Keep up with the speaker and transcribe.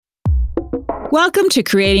Welcome to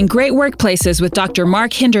Creating Great Workplaces with Dr.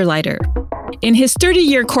 Mark Hinderleiter. In his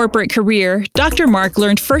 30-year corporate career, Dr. Mark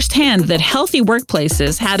learned firsthand that healthy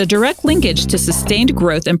workplaces had a direct linkage to sustained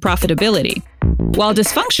growth and profitability, while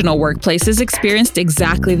dysfunctional workplaces experienced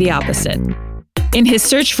exactly the opposite. In his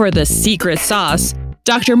search for the secret sauce,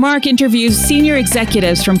 Dr. Mark interviews senior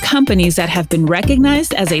executives from companies that have been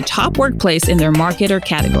recognized as a top workplace in their market or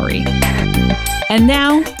category. And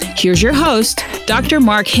now, here's your host, Dr.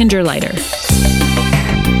 Mark Hinderleiter.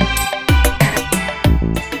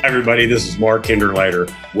 Hi, everybody. This is Mark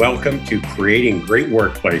Hinderleiter. Welcome to Creating Great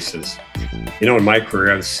Workplaces. In my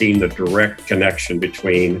career, I've seen the direct connection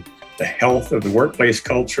between the health of the workplace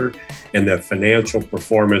culture and the financial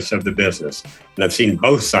performance of the business. And I've seen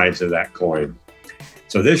both sides of that coin.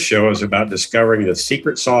 So this show is about discovering the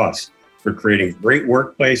secret sauce for creating great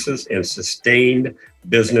workplaces and sustained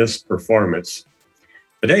business performance.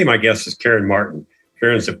 Today, my guest is Karen Martin.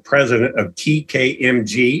 Karen's the president of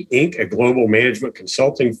TKMG, Inc., a global management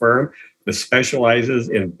consulting firm that specializes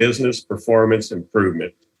in business performance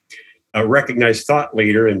improvement. A recognized thought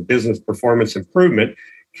leader in business performance improvement,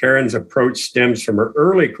 Karen's approach stems from her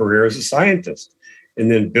early career as a scientist,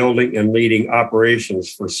 and then building and leading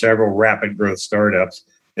operations for several rapid growth startups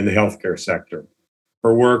in the healthcare sector.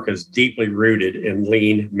 Her work is deeply rooted in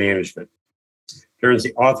lean management. Karen's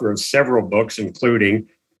the author of several books, including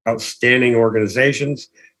Outstanding Organizations,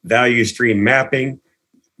 Value Stream Mapping,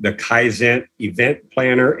 the Kaizen Event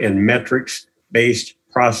Planner, and Metrics-Based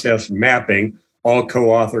Process Mapping, all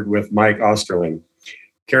co-authored with Mike Osterling.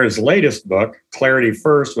 Karen's latest book, Clarity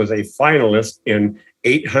First, was a finalist in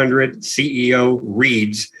 800 CEO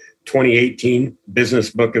Reads 2018 Business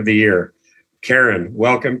Book of the Year. Karen,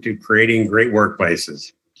 welcome to Creating Great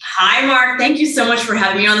Workplaces. Hi, Mark. Thank you so much for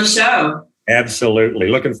having me on the show. Absolutely.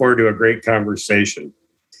 Looking forward to a great conversation.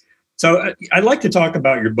 So I'd like to talk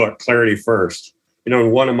about your book, Clarity First.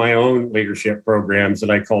 In one of my own leadership programs that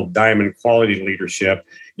I call Diamond Quality Leadership,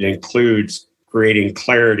 it includes creating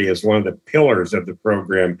clarity as one of the pillars of the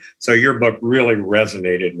program. So your book really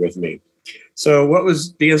resonated with me. So what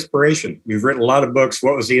was the inspiration? You've written a lot of books.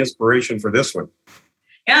 What was the inspiration for this one?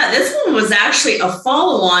 Yeah, this one was actually a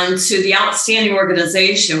follow-on to The Outstanding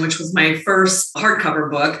Organization, which was my first hardcover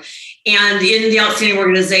book. And in The Outstanding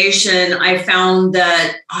Organization, I found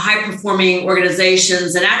that high-performing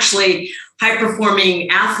organizations and actually high-performing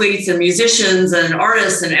athletes and musicians and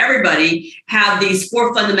artists and everybody have these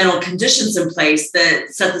four fundamental conditions in place that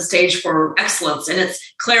set the stage for excellence. And it's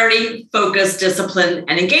clarity, focus, discipline,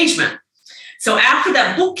 and engagement. So after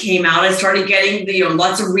that book came out, I started getting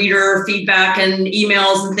lots of reader feedback and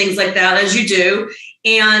emails and things like that, as you do.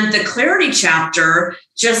 And the clarity chapter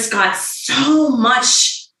just got so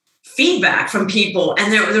much feedback from people.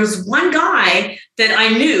 And there was one guy that I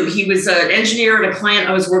knew. He was an engineer at a client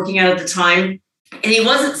I was working at the time. And he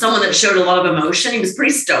wasn't someone that showed a lot of emotion. He was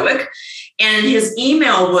pretty stoic. And his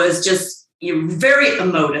email was just very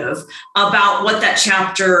emotive about what that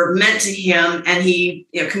chapter meant to him. And he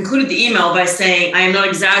concluded the email by saying, I am not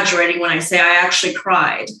exaggerating when I say I actually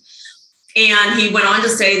cried. And he went on to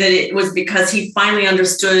say that it was because he finally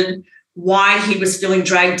understood why he was feeling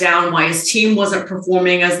dragged down, why his team wasn't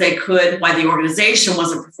performing as they could, why the organization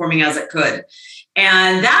wasn't performing as it could.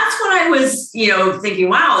 And that's when I was, thinking,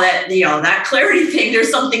 wow, that clarity thing,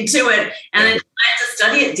 there's something to it. And I decided to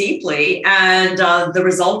study it deeply. And the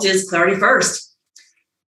result is Clarity First.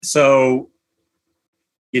 So,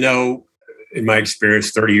 in my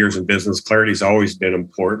experience, 30 years in business, clarity has always been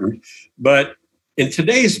important. But in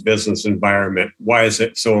today's business environment, why is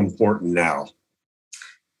it so important now?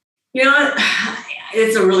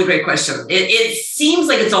 It's a really great question. It seems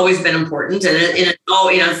like it's always been important, and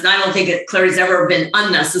I don't think that clarity's ever been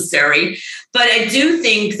unnecessary. But I do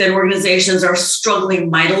think that organizations are struggling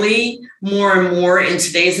mightily more and more in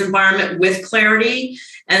today's environment with clarity,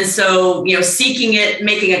 and so seeking it,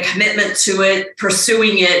 making a commitment to it,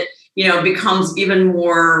 pursuing it, becomes even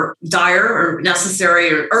more dire or necessary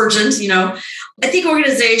or urgent. I think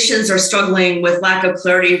organizations are struggling with lack of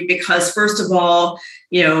clarity because, first of all,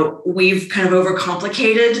 we've kind of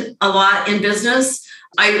overcomplicated a lot in business.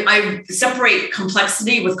 I separate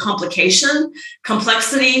complexity with complication.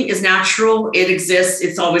 Complexity is natural. It exists.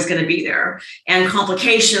 It's always going to be there. And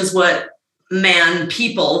complication is what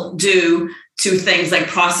people do to things like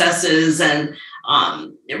processes and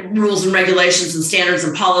rules and regulations and standards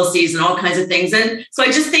and policies and all kinds of things. And so I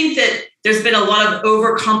just think that there's been a lot of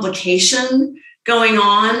overcomplication going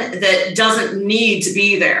on that doesn't need to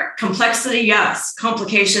be there. Complexity, yes.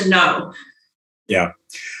 Complication, no. Yeah.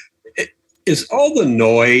 Is all the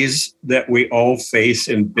noise that we all face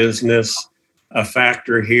in business a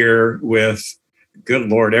factor here with good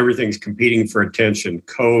Lord, everything's competing for attention.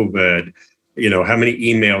 COVID, how many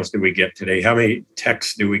emails do we get today? How many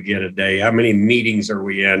texts do we get a day? How many meetings are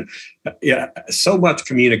we in? Yeah, so much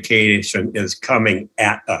communication is coming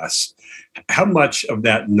at us. How much of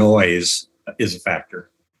that noise is a factor?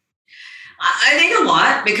 I think a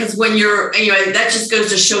lot, because when that just goes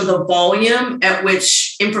to show the volume at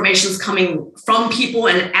which information is coming from people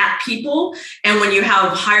and at people. And when you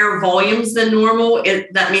have higher volumes than normal,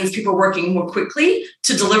 that means people are working more quickly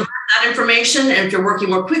to deliver that information. And if you're working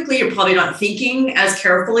more quickly, you're probably not thinking as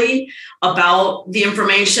carefully about the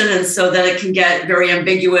information. And so then it can get very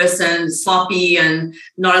ambiguous and sloppy and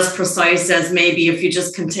not as precise as maybe if you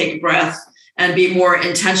just can take a breath and be more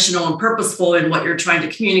intentional and purposeful in what you're trying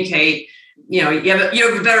to communicate. You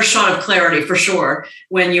have a better shot of clarity for sure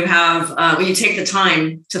when you take the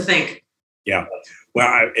time to think. Yeah.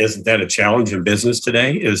 Well, isn't that a challenge in business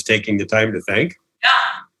today, is taking the time to think?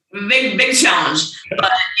 Yeah. Big challenge.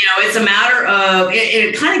 But, it's a matter of,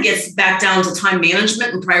 it kind of gets back down to time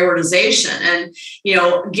management and prioritization and,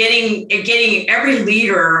 getting every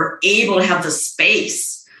leader able to have the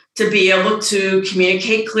space to be able to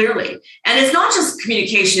communicate clearly. And it's not just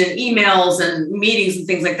communication, emails and meetings and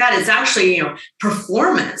things like that. It's actually,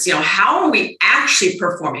 performance. How are we actually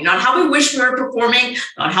performing? Not how we wish we were performing,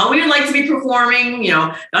 not how we would like to be performing,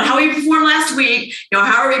 not how we performed last week,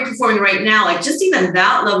 how are we performing right now? Like, just even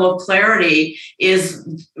that level of clarity is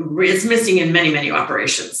missing in many, many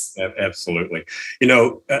operations. Absolutely.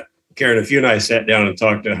 Karen, if you and I sat down and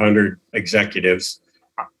talked to 100 executives,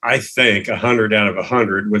 I think 100 out of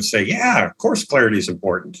 100 would say, yeah, of course, clarity is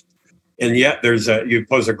important. And yet you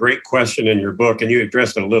pose a great question in your book, and you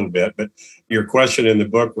addressed it a little bit, but your question in the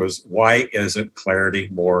book was, why isn't clarity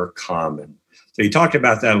more common? So you talked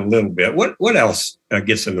about that a little bit. What else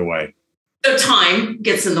gets in the way? So time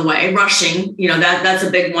gets in the way, rushing, that's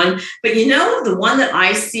a big one. But the one that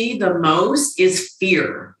I see the most is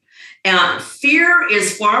fear. And fear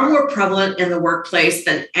is far more prevalent in the workplace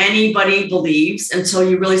than anybody believes until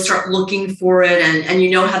you really start looking for it and you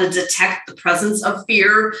know how to detect the presence of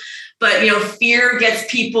fear. But, fear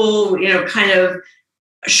gets people, kind of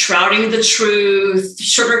shrouding the truth,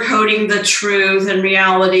 sugarcoating the truth and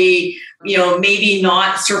reality, maybe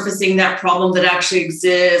not surfacing that problem that actually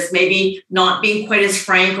exists, maybe not being quite as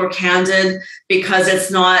frank or candid because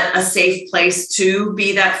it's not a safe place to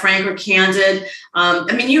be that frank or candid.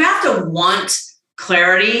 You have to want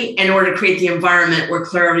clarity in order to create the environment where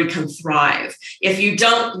clarity can thrive. If you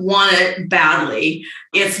don't want it badly,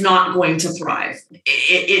 it's not going to thrive.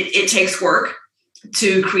 It takes work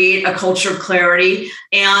to create a culture of clarity.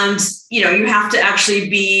 And, you have to actually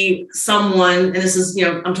be someone, and this is,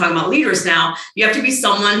 I'm talking about leaders now, you have to be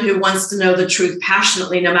someone who wants to know the truth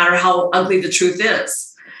passionately, no matter how ugly the truth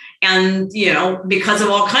is. And, because of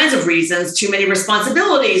all kinds of reasons, too many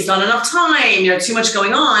responsibilities, not enough time, too much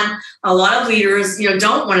going on. A lot of leaders,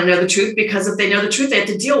 don't want to know the truth because if they know the truth, they have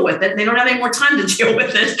to deal with it. They don't have any more time to deal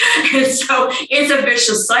with it. And so it's a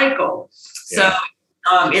vicious cycle. Yeah. So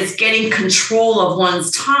it's getting control of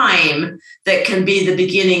one's time that can be the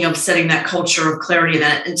beginning of setting that culture of clarity,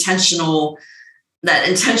 that intentional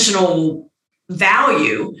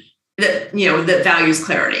value that values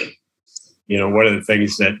clarity. One of the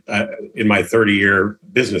things that in my 30-year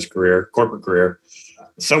business career, corporate career,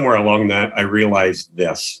 somewhere along that, I realized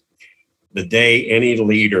this: the day any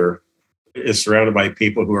leader is surrounded by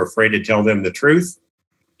people who are afraid to tell them the truth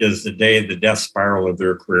is the day the death spiral of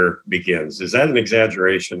their career begins. Is that an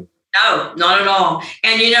exaggeration? No, not at all.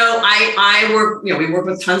 And, I work, we work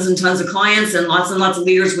with tons and tons of clients and lots of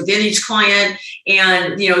leaders within each client.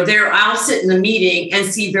 And, I'll sit in the meeting and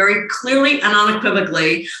see very clearly and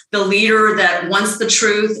unequivocally the leader that wants the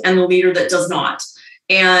truth and the leader that does not.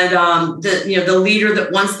 And, the leader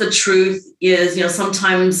that wants the truth is,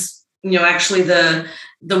 sometimes, actually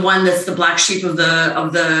the one that's the black sheep of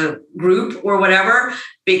the group or whatever,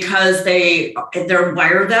 because they're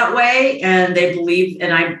wired that way and they believe,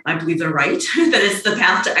 and I believe they're right, that it's the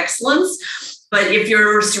path to excellence. But if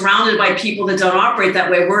you're surrounded by people that don't operate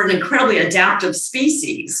that way, we're an incredibly adaptive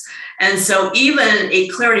species. And so even a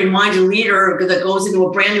clarity-minded leader that goes into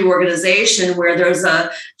a brand new organization where there's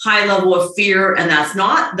a high level of fear, and that's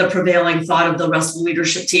not the prevailing thought of the rest of the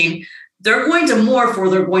leadership team, they're going to morph or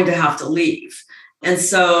they're going to have to leave. And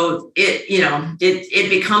so it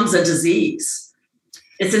becomes a disease.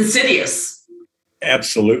 It's insidious.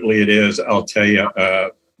 Absolutely, it is. I'll tell you,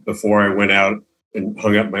 before I went out and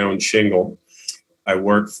hung up my own shingle, I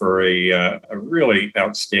worked for a really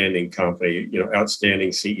outstanding company,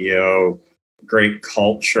 outstanding CEO, great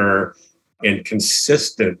culture, and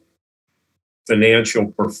consistent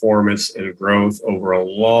financial performance and growth over a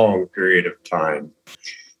long period of time,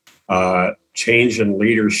 change in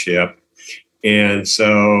leadership. And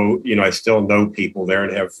so, I still know people there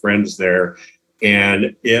and have friends there.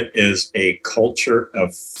 And it is a culture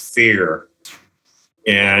of fear.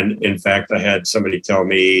 And in fact, I had somebody tell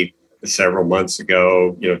me several months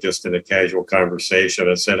ago, just in a casual conversation,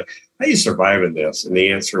 I said, how are you surviving this? And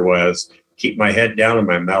the answer was, keep my head down and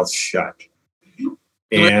my mouth shut.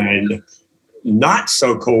 And not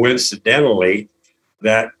so coincidentally,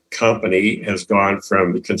 that company has gone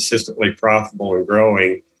from consistently profitable and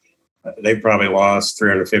growing. They probably lost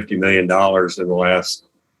 $350 million in the last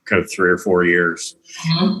kind of 3 or 4 years.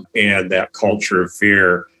 Mm-hmm. And that culture of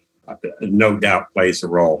fear, no doubt, plays a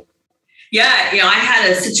role. Yeah, I had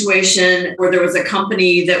a situation where there was a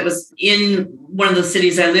company that was in one of the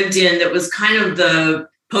cities I lived in that was kind of the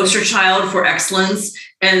poster child for excellence.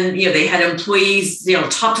 And, they had employees,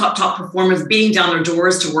 top performers beating down their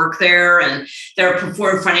doors to work there. And their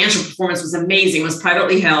financial performance was amazing, was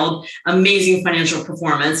privately held, amazing financial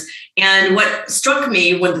performance. And what struck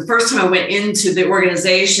me when the first time I went into the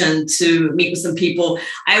organization to meet with some people,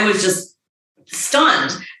 I was just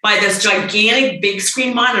stunned by this gigantic big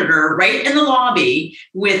screen monitor right in the lobby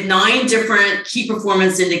with 9 different key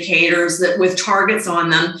performance indicators with targets on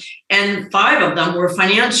them. And 5 of them were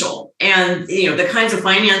financial. And, the kinds of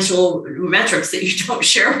financial metrics that you don't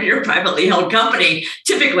share with your privately held company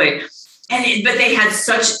typically. But they had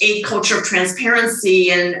such a culture of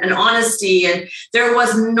transparency and honesty, and there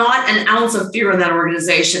was not an ounce of fear in that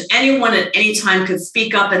organization. Anyone at any time could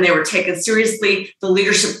speak up, and they were taken seriously. The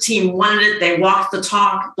leadership team wanted it. They walked the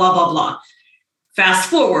talk, blah, blah, blah. Fast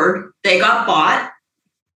forward, they got bought.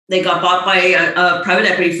 They got bought by a private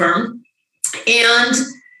equity firm, and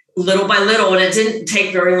little by little, and it didn't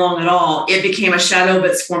take very long at all, it became a shadow of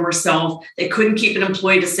its former self. They couldn't keep an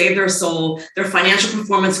employee to save their soul. Their financial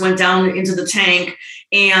performance went down into the tank,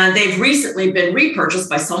 and they've recently been repurchased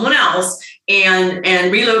by someone else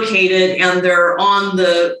and relocated, and they're on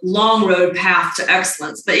the long road path to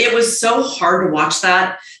excellence. But it was so hard to watch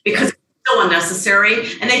that because so unnecessary.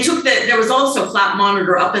 And they took there was also a flat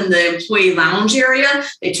monitor up in the employee lounge area.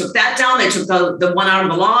 They took that down. They took the one out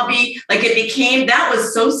of the lobby. That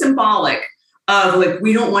was so symbolic of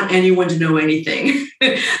we don't want anyone to know anything.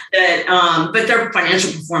 But their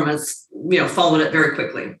financial performance, followed it very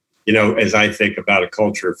quickly. As I think about a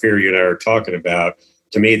culture of fear you and I are talking about,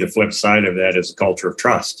 to me, the flip side of that is a culture of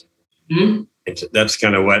trust. Mm-hmm. That's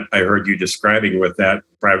kind of what I heard you describing with that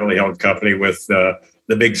privately held company with the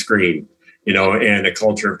big screen, and a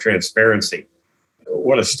culture of transparency.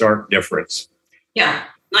 What a stark difference. Yeah,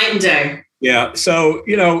 night and day. Yeah. So,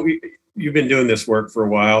 you've been doing this work for a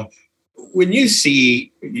while. When you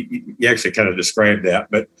see, you actually kind of described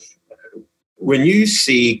that, but when you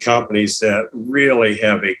see companies that really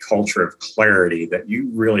have a culture of clarity that you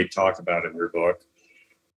really talk about in your book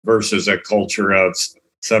versus a culture of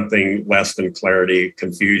something less than clarity,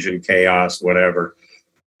 confusion, chaos, whatever,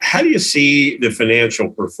 how do you see the financial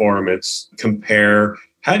performance compare?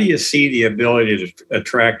 How do you see the ability to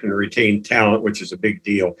attract and retain talent, which is a big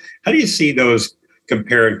deal? How do you see those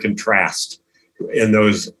compare and contrast in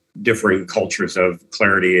those differing cultures of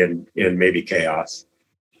clarity and maybe chaos?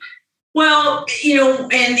 Well,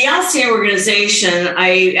 in the Outstanding Organization,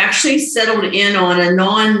 I actually settled in on a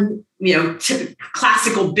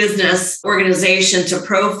classical business organization to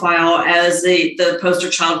profile as the poster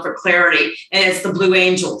child for clarity. And it's the Blue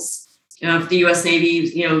Angels, the U.S.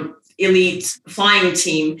 Navy, elite flying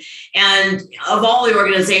team. And of all the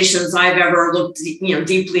organizations I've ever looked,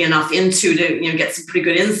 deeply enough into to, get some pretty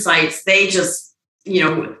good insights, they just,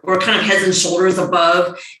 were kind of heads and shoulders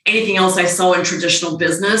above anything else I saw in traditional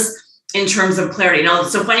business in terms of clarity. Now,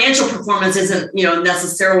 so financial performance isn't,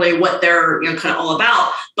 necessarily what they're, kind of all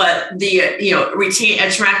about, but the,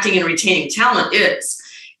 attracting and retaining talent is.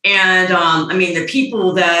 And the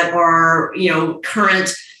people that are,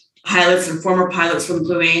 current pilots and former pilots for the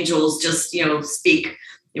Blue Angels just, speak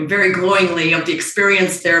very glowingly of the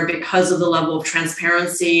experience there because of the level of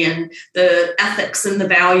transparency and the ethics and the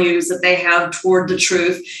values that they have toward the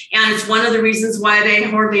truth. And it's one of the reasons why they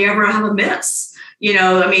hardly ever have a miss.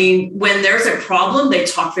 When there's a problem, they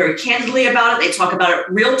talk very candidly about it. They talk about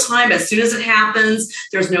it real time as soon as it happens.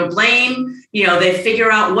 There's no blame. They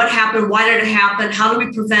figure out what happened, why did it happen, how do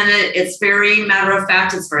we prevent it? It's very matter of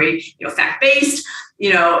fact. It's very, fact-based.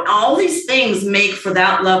 All these things make for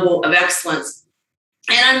that level of excellence.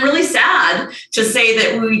 And I'm really sad to say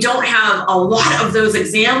that we don't have a lot of those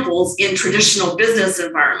examples in traditional business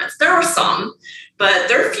environments. There are some, but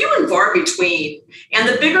they're few and far between. And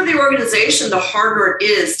the bigger the organization, the harder it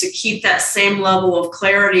is to keep that same level of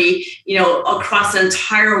clarity, across the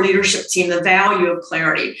entire leadership team, the value of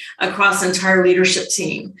clarity across the entire leadership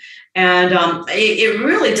team. And it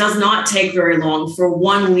really does not take very long for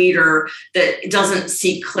one leader that doesn't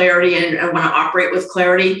seek clarity and want to operate with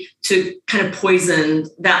clarity to kind of poison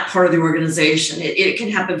that part of the organization. It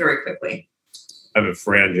can happen very quickly. I have a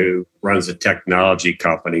friend who runs a technology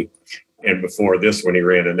company. And before this one, he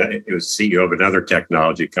was CEO of another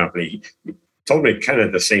technology company. He told me kind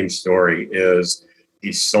of the same story. Is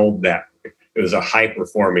he sold that. It was a high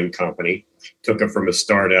performing company, took it from a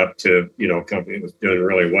startup to, a company that was doing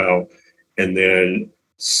really well, and then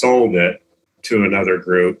sold it to another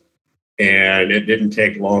group. And it didn't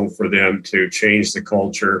take long for them to change the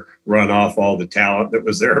culture, run off all the talent that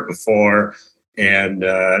was there before, and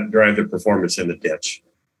drive the performance in the ditch.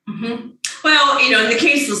 Mm-hmm. Well, in the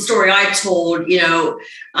case of the story I told,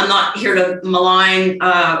 I'm not here to malign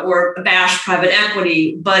or bash private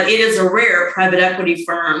equity, but it is a rare private equity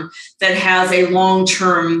firm that has a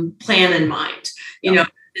long-term plan in mind.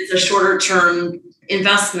 It's a shorter-term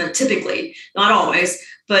investment, typically, not always,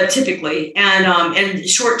 but typically. And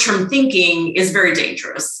short-term thinking is very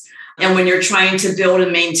dangerous. And when you're trying to build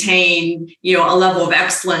and maintain, a level of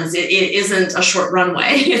excellence, it isn't a short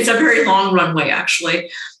runway. It's a very long runway, actually.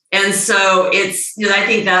 And so I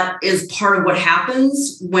think that is part of what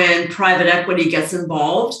happens when private equity gets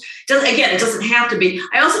involved. It doesn't have to be.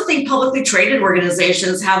 I also think publicly traded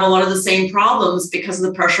organizations have a lot of the same problems because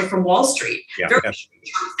of the pressure from Wall Street. Yeah, very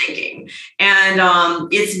short thinking. And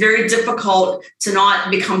it's very difficult to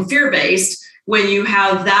not become fear-based when you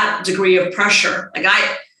have that degree of pressure. Like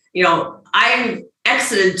I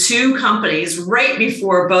exited 2 companies right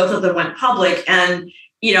before both of them went public, and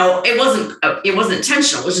it wasn't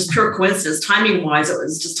intentional. It was just pure coincidence. Timing wise, it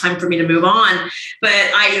was just time for me to move on. But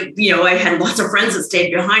I had lots of friends that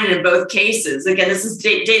stayed behind in both cases. Again, this is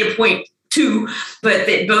data point 2, but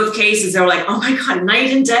in both cases, they're like, oh my God,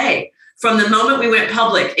 night and day. From the moment we went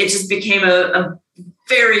public, it just became a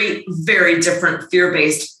very, very different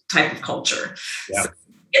fear-based type of culture. Yeah. So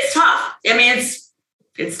it's tough. I mean,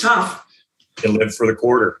 it's tough. They live for the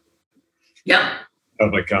quarter. Yep.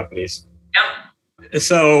 Public companies. Yep.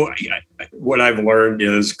 So what I've learned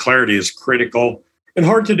is clarity is critical and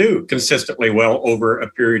hard to do consistently well over a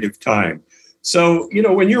period of time. So,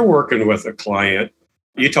 when you're working with a client,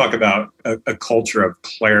 you talk about a culture of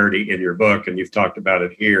clarity in your book, and you've talked about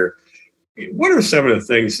it here. What are some of the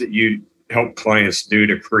things that you help clients do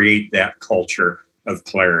to create that culture of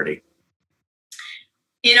clarity?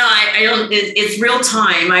 I don't, it's real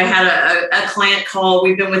time. I had a client call.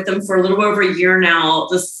 We've been with them for a little over a year now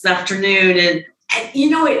this afternoon. And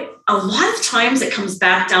a lot of times it comes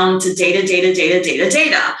back down to data.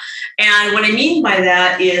 And what I mean by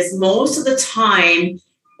that is most of the time,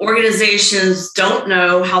 organizations don't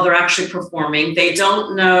know how they're actually performing. They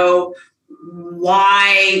don't know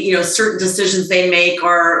why, certain decisions they make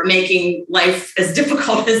are making life as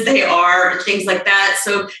difficult as they are, and things like that.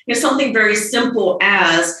 So, something very simple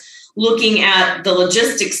as looking at the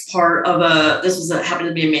logistics part of happened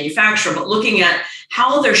to be a manufacturer, but looking at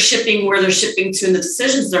how they're shipping, where they're shipping to, and the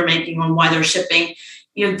decisions they're making on why they're shipping.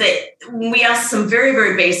 We asked some very,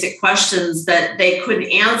 very basic questions that they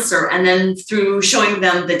couldn't answer. And then through showing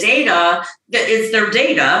them the data, that it's their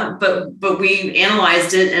data, but we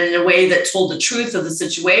analyzed it in a way that told the truth of the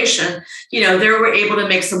situation, they were able to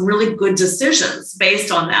make some really good decisions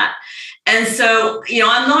based on that. And so,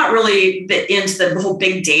 I'm not really into the whole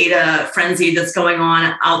big data frenzy that's going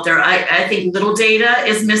on out there. I think little data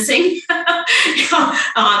is missing.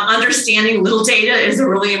 Understanding little data is a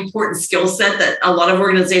really important skill set that a lot of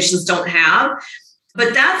organizations don't have.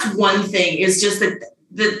 But that's one thing, is just that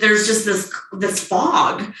there's just this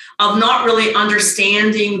fog of not really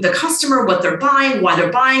understanding the customer, what they're buying, why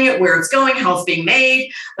they're buying it, where it's going, how it's being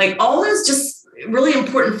made. Like all those just really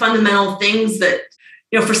important fundamental things that,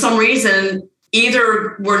 for some reason,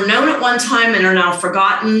 either were known at one time and are now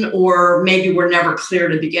forgotten, or maybe were never clear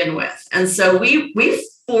to begin with. And so we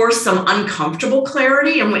force some uncomfortable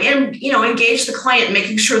clarity and engage the client,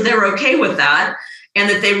 making sure they're okay with that and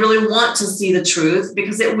that they really want to see the truth,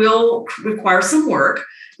 because it will require some work,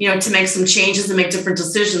 to make some changes and make different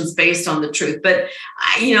decisions based on the truth. But,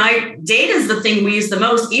 data is the thing we use the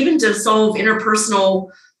most, even to solve interpersonal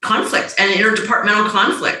conflict and interdepartmental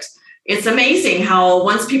conflict. It's amazing how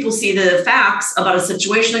once people see the facts about a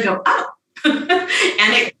situation, they go, oh, and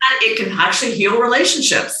it can actually heal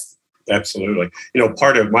relationships. Absolutely.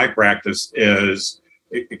 Part of my practice is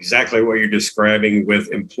exactly what you're describing with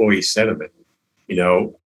employee sentiment.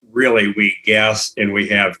 really we guess and we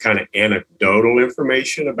have kind of anecdotal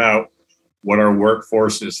information about what our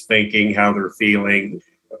workforce is thinking, how they're feeling.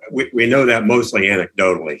 We know that mostly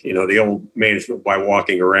anecdotally, the old management by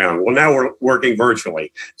walking around. Well, now we're working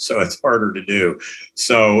virtually, so it's harder to do.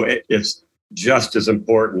 So it's just as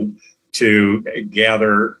important to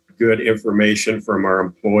gather good information from our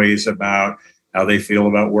employees about how they feel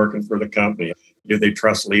about working for the company. Do they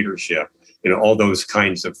trust leadership? All those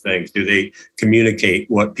kinds of things. Do they communicate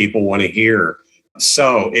what people want to hear?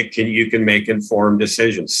 So you can make informed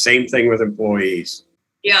decisions. Same thing with employees.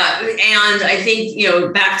 Yeah. And I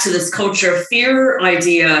think, back to this culture of fear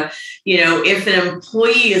idea, if an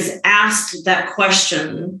employee is asked that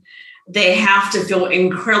question, they have to feel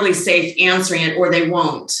incredibly safe answering it, or they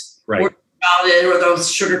won't. Right. Or about it, or they'll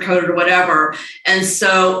sugarcoat it or whatever. And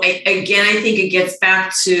so again, I think it gets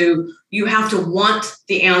back to, you have to want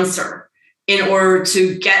the answer in order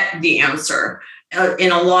to get the answer.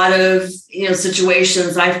 In a lot of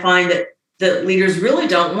situations, I find that leaders really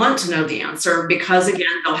don't want to know the answer because, again,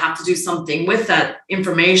 they'll have to do something with that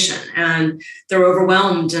information, and they're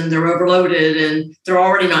overwhelmed and they're overloaded and they're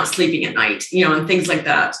already not sleeping at night, and things like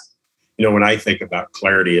that. When I think about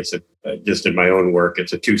clarity, it's just in my own work,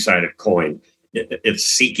 it's a two-sided coin. It's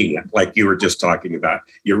seeking it, like you were just talking about.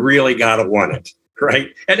 You really got to want it.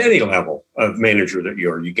 Right? At any level of manager that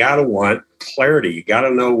you got to want clarity. You got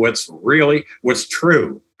to know what's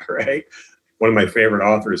true, right? One of my favorite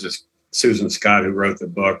authors is Susan Scott, who wrote the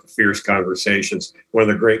book, Fierce Conversations. One of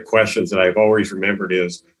the great questions that I've always remembered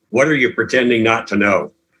is, what are you pretending not to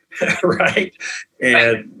know? Right?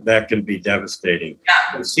 And that can be devastating.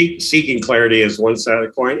 Yeah. Seeking clarity is one side of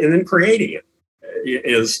the coin, and then creating it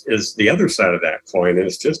is the other side of that coin. And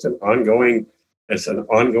it's just an ongoing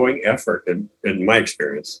effort in my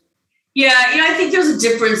experience. Yeah, I think there's a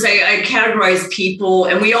difference. I categorize people,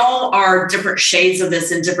 and we all are different shades of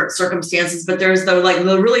this in different circumstances, but there's the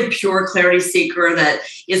really pure clarity seeker that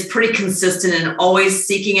is pretty consistent and always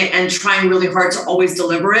seeking it and trying really hard to always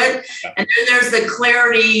deliver it. And then there's the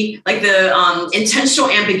clarity, like the intentional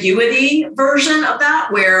ambiguity version of that,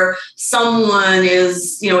 where someone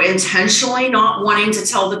is, intentionally not wanting to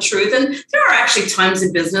tell the truth. And there are actually times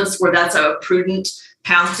in business where that's a prudent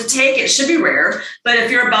path to take. It should be rare, but if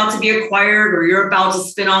you're about to be acquired or you're about to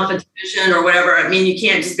spin off a division or whatever, you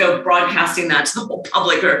can't just go broadcasting that to the whole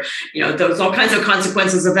public, or there's all kinds of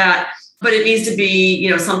consequences of that. But it needs to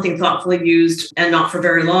be something thoughtfully used and not for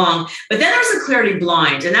very long. But then there's a clarity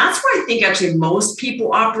blind, and that's where I think actually most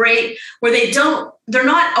people operate, where they're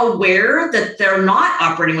not aware that they're not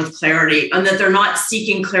operating with clarity and that they're not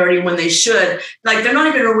seeking clarity when they should. Like, they're not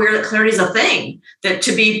even aware that clarity is a thing that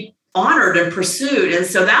to be honored and pursued. And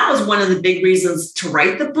so that was one of the big reasons to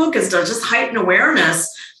write the book, is to just heighten awareness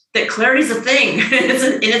that clarity is a thing.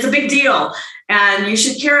 It's a big deal, and you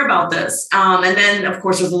should care about this. And then, of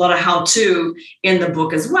course, there's a lot of how-to in the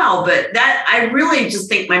book as well. But that, I really just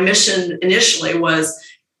think my mission initially was,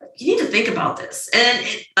 you need to think about this. And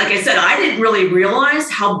like I said, I didn't really realize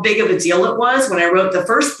how big of a deal it was when I wrote the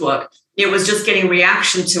first book. It was just getting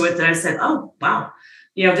reaction to it that I said, oh, wow,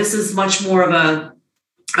 this is much more of a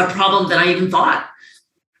problem than I even thought.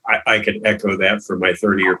 I could echo that from my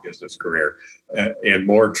 30-year business career, and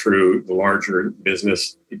more true the larger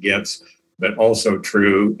business gets, but also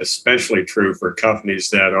true, especially true for companies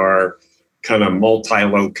that are kind of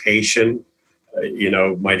multi-location,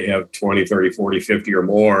 might have 20, 30, 40, 50 or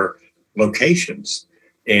more locations.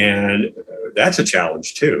 And that's a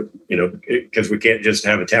challenge too, because we can't just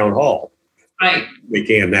have a town hall. Right. We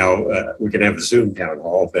can now. We can have a Zoom town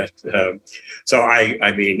hall, but so I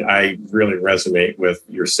really resonate with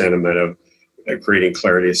your sentiment of creating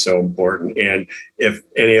clarity is so important. And if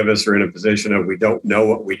any of us are in a position of we don't know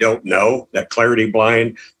what we don't know, that clarity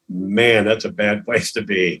blind, man, that's a bad place to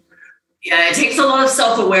be. Yeah, it takes a lot of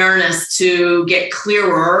self-awareness to get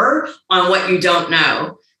clearer on what you don't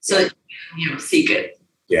know, so that seek it.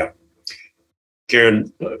 Yeah.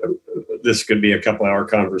 Karen, this could be a couple-hour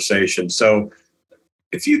conversation. So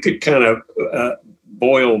if you could kind of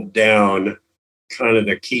boil down kind of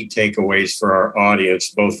the key takeaways for our audience,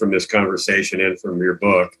 both from this conversation and from your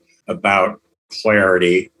book about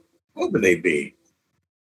clarity, what would they be?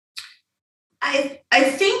 I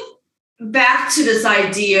think back to this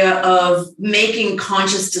idea of making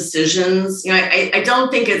conscious decisions. I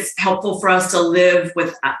don't think it's helpful for us to live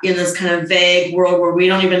in this kind of vague world where we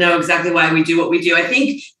don't even know exactly why we do what we do. I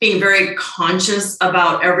think being very conscious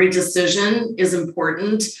about every decision is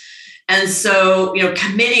important. And so,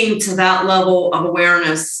 committing to that level of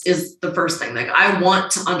awareness is the first thing. Like, I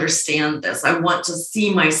want to understand this. I want to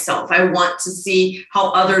see myself. I want to see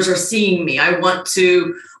how others are seeing me. I want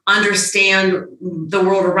to understand the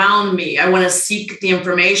world around me. I want to seek the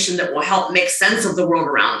information that will help make sense of the world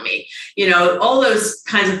around me. All those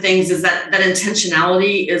kinds of things, is that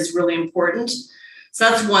intentionality is really important. So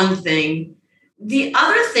that's one thing. The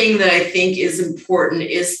other thing that I think is important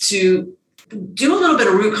is to do a little bit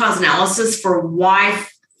of root cause analysis for why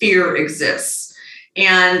fear exists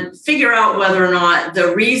and figure out whether or not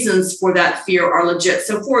the reasons for that fear are legit.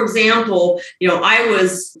 So, for example, I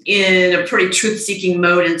was in a pretty truth-seeking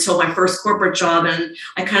mode until my first corporate job, and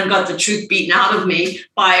I kind of got the truth beaten out of me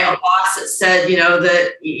by a boss that said,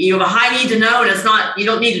 that you have a high need to know, and it's not, you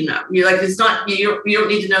don't need to know. You're like, it's not, you don't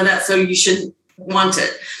need to know that, so you shouldn't want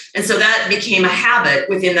it. And so that became a habit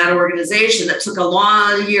within that organization that took a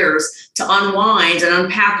lot of years to unwind and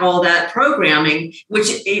unpack all that programming, which,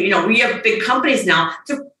 we have big companies now.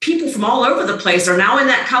 The people from all over the place are now in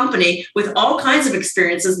that company with all kinds of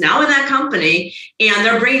experiences now in that company, and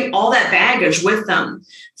they're bringing all that baggage with them.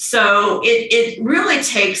 So it really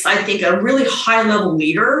takes, I think, a really high level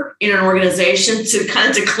leader in an organization to kind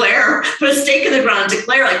of declare, put a stake in the ground and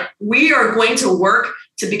declare, like, we are going to work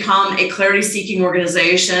to become a clarity-seeking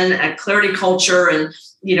organization, a clarity culture, and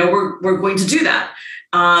we're going to do that.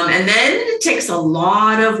 And then it takes a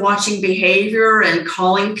lot of watching behavior and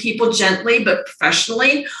calling people gently but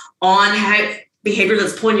professionally on behavior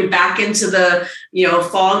that's pulling you back into the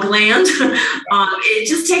fog land.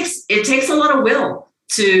 It takes a lot of will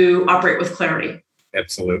to operate with clarity.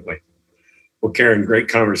 Absolutely. Well, Karen, great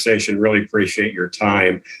conversation. Really appreciate your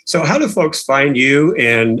time. So, how do folks find you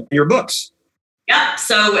and your books? Yeah,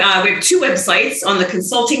 so we have two websites. On the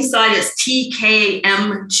consulting side, it's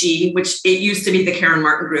TKMG, which it used to be the Karen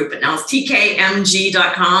Martin Group, but now it's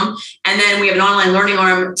tkmg.com. And then we have an online learning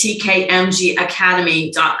arm,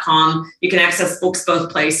 tkmgacademy.com. You can access books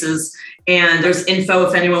both places. And there's info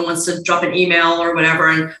if anyone wants to drop an email or whatever.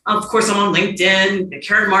 And of course, I'm on LinkedIn.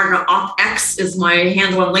 Karen Martin X is my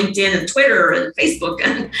handle on LinkedIn and Twitter and Facebook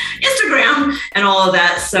and Instagram and all of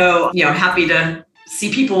that. So, happy to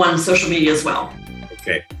see people on social media as well.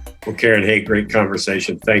 Okay. Well, Karen, hey, great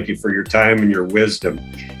conversation. Thank you for your time and your wisdom.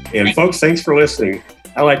 And folks, thanks for listening.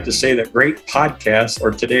 I like to say that great podcasts are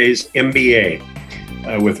today's MBA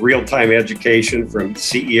with real-time education from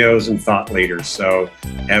CEOs and thought leaders. So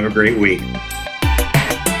have a great week.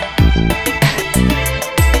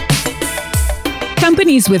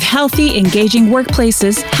 Companies with healthy, engaging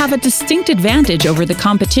workplaces have a distinct advantage over the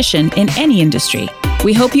competition in any industry.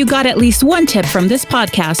 We hope you got at least one tip from this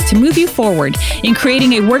podcast to move you forward in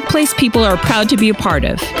creating a workplace people are proud to be a part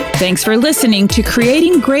of. Thanks for listening to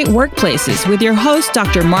Creating Great Workplaces with your host,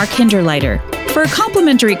 Dr. Mark Hinderleiter. For a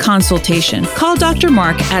complimentary consultation, call Dr.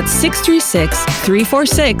 Mark at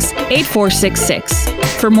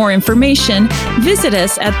 636-346-8466. For more information, visit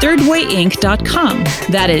us at thirdwayinc.com.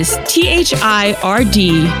 That is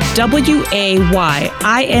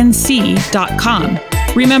thirdwayinc.com.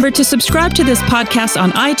 Remember to subscribe to this podcast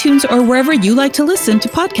on iTunes or wherever you like to listen to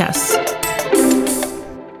podcasts.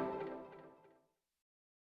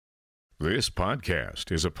 This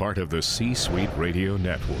podcast is a part of the C-Suite Radio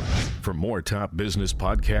Network. For more top business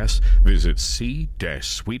podcasts, visit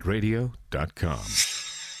c-suiteradio.com.